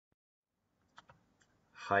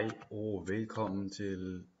Hej og velkommen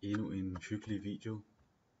til endnu en hyggelig video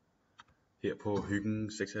her på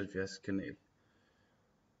Hyggen 76 kanal.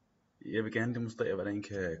 Jeg vil gerne demonstrere, hvordan I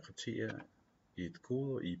kan kryptere et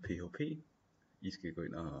kodeord i PHP. I skal gå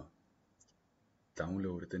ind og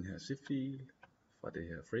downloade den her zip-fil fra det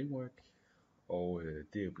her framework, og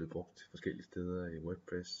det er jo blevet brugt forskellige steder i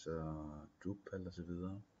WordPress og Drupal og så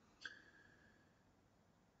videre.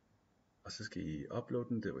 Og så skal I uploade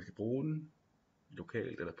den der, hvor I skal bruge den,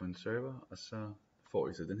 lokalt eller på en server, og så får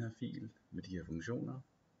I så den her fil med de her funktioner.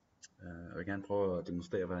 Jeg vil gerne prøve at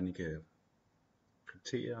demonstrere, hvordan I kan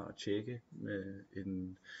kryptere og tjekke med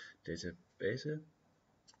en database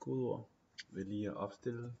kodeord ved lige at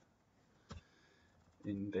opstille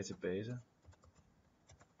en database.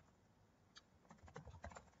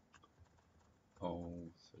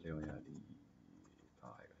 Og så laver jeg lige et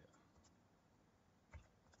par rækker her.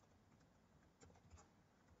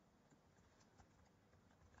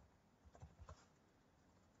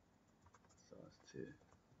 Så også til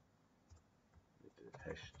et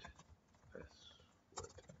hashed password.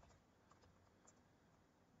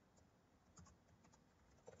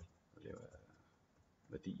 Så laver jeg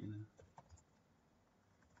værdierne.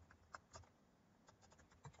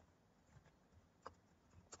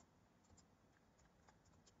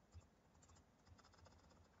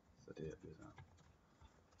 Så det her bliver så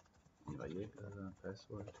en variabel, der hedder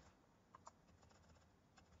password.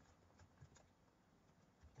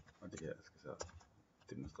 Og det her skal så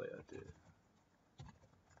demonstrere, at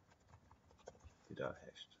det der er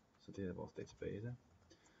hashed. Så det er vores database.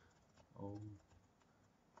 Og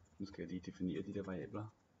nu skal jeg lige definere de der variabler.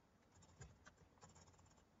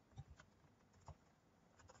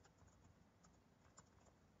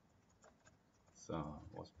 Så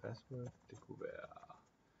vores password, det kunne være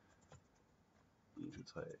 1, 2,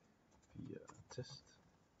 3, 4 test.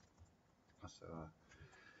 Og så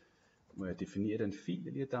må jeg definere den fil,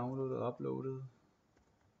 jeg lige har downloadet og uploadet.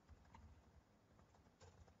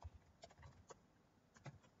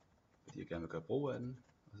 Fordi jeg gerne vil gøre brug af den.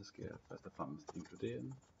 Og så skal jeg først og fremmest inkludere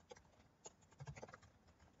den.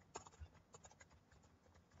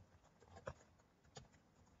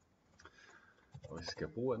 Og hvis jeg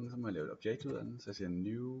skal bruge den, så må jeg lave et objekt ud af den. Så jeg siger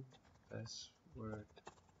new password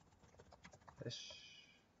hash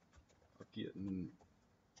og giver den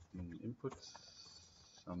nogle inputs,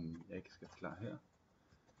 som jeg ikke skal forklare her.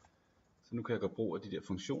 Så nu kan jeg gøre brug af de der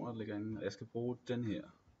funktioner, der ligger inde, og jeg skal bruge den her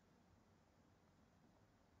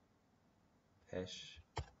hash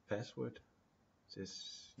password. Så jeg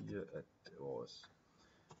siger, at vores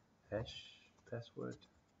hash password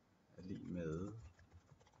er lige med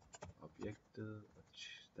objektet og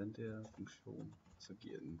den der funktion, så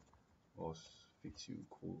giver den vores fiktive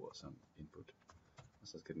kodeord som input. Og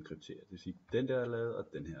så skal den kryptere, det vil sige, den der er lavet,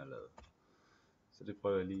 og den her er lavet. Så det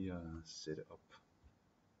prøver jeg lige at sætte op.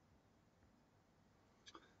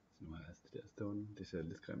 Så nu har jeg altså det der stående, det ser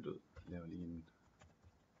lidt grimt ud. Jeg laver lige en,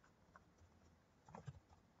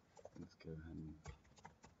 den skal have en,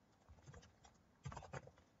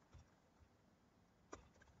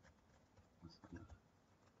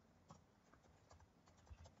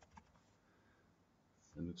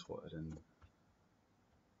 så nu tror jeg, den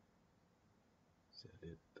ser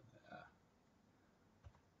lidt, ja.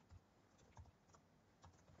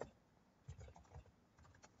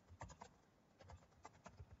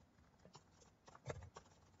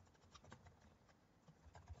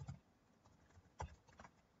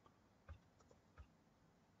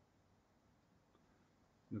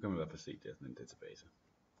 Nu kan man i hvert fald se, at det er sådan en database.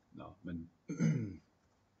 Nå, men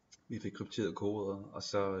vi fik krypteret koder, og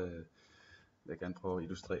så vil jeg gerne prøve at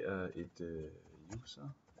illustrere et user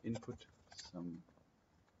input, som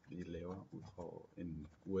vi laver ud fra en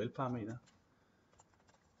URL-parameter.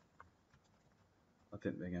 Og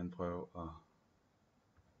den vil jeg gerne prøve at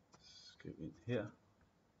skrive ind her.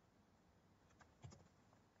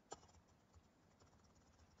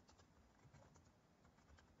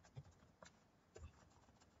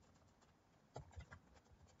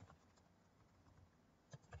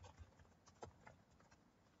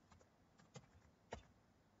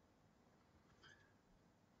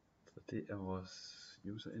 Så det er vores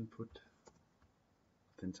user input.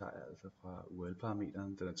 Den tager jeg altså fra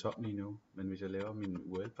URL-parameteren. Den er tom lige nu, men hvis jeg laver min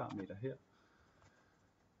URL-parameter her,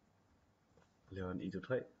 og laver en 1, 2,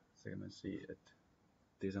 3, så kan man se, at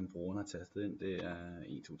det som brugeren har tastet ind, det er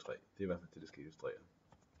 1, 2, 3. Det er i hvert fald det, der skal illustrere.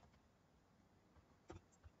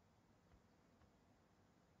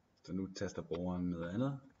 Så nu taster brugeren noget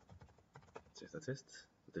andet. Tester test,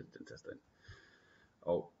 og det den taster ind.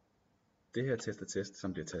 Og det her tester test,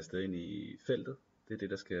 som bliver tastet ind i feltet, det er det,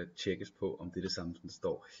 der skal tjekkes på, om det er det samme, som der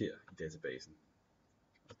står her i databasen.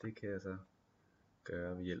 Og det kan jeg så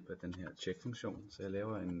gøre ved hjælp af den her check-funktion. Så jeg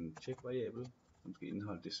laver en check-variabel, som skal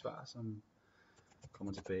indeholde det svar, som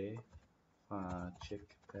kommer tilbage fra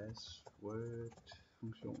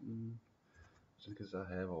check-password-funktionen. Så skal så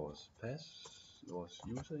have vores pass, vores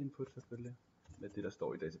user input selvfølgelig, med det der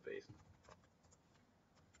står i databasen.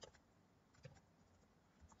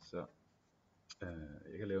 Så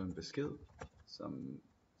jeg kan lave en besked, som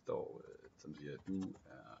står, som siger, at du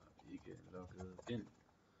er ikke logget ind.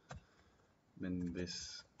 Men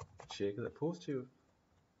hvis checket er positivt,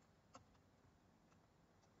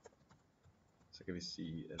 så kan vi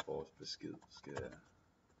sige, at vores besked skal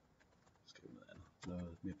skrive noget andet.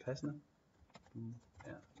 Noget mere passende. Du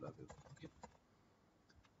er logget ind.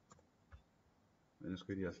 Men nu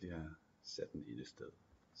skal vi også lige have sat den i det sted.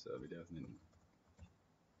 Så vi laver sådan en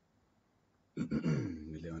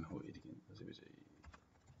vi laver en H1 igen, og så vil vi se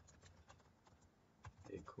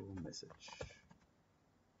echo message.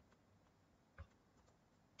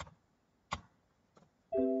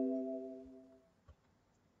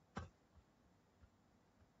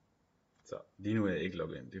 Så lige nu er jeg ikke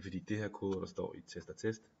logget ind. Det er fordi det her kode, der står i test og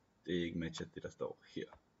test, det er ikke matchet det der står her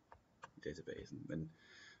i databasen. Men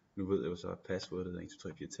nu ved jeg jo så, at passwordet er 1, 2,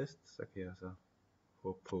 3, 4 test, så kan jeg så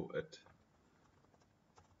håbe på, at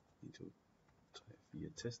 1, 2, 3, 4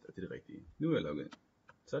 test, og det er det rigtige. Nu er jeg logget ind.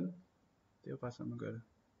 Sådan. Det er jo bare sådan, man gør det.